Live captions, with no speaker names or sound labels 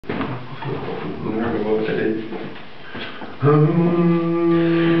What was I did?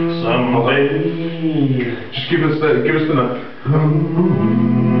 Someday. Just give us the note.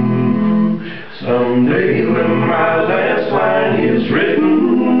 Someday when my last line is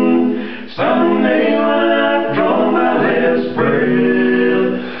written, someday when I've drawn my last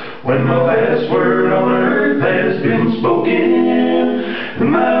breath, when my last word on earth has been spoken,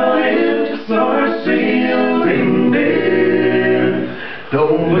 and my lips are sealed in death,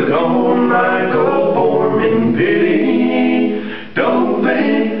 don't look on my cold form in pity, don't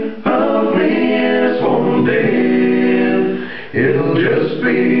think of me as one dead. It'll just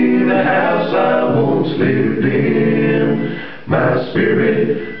be the house I once lived in. My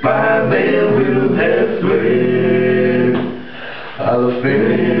spirit by then will have fled. I'll have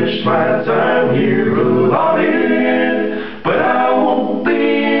finished my time here allotted, but I won't be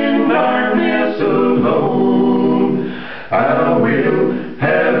in darkness alone. I will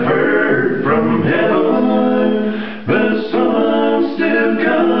have heard from heaven, the sun still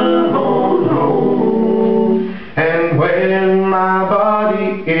come on home. And when my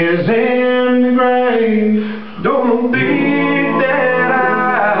body is in the grave, don't think that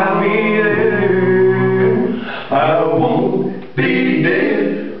I'll be there. I won't be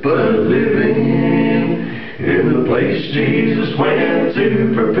dead, but living in the place Jesus went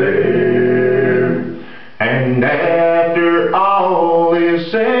to prepare. And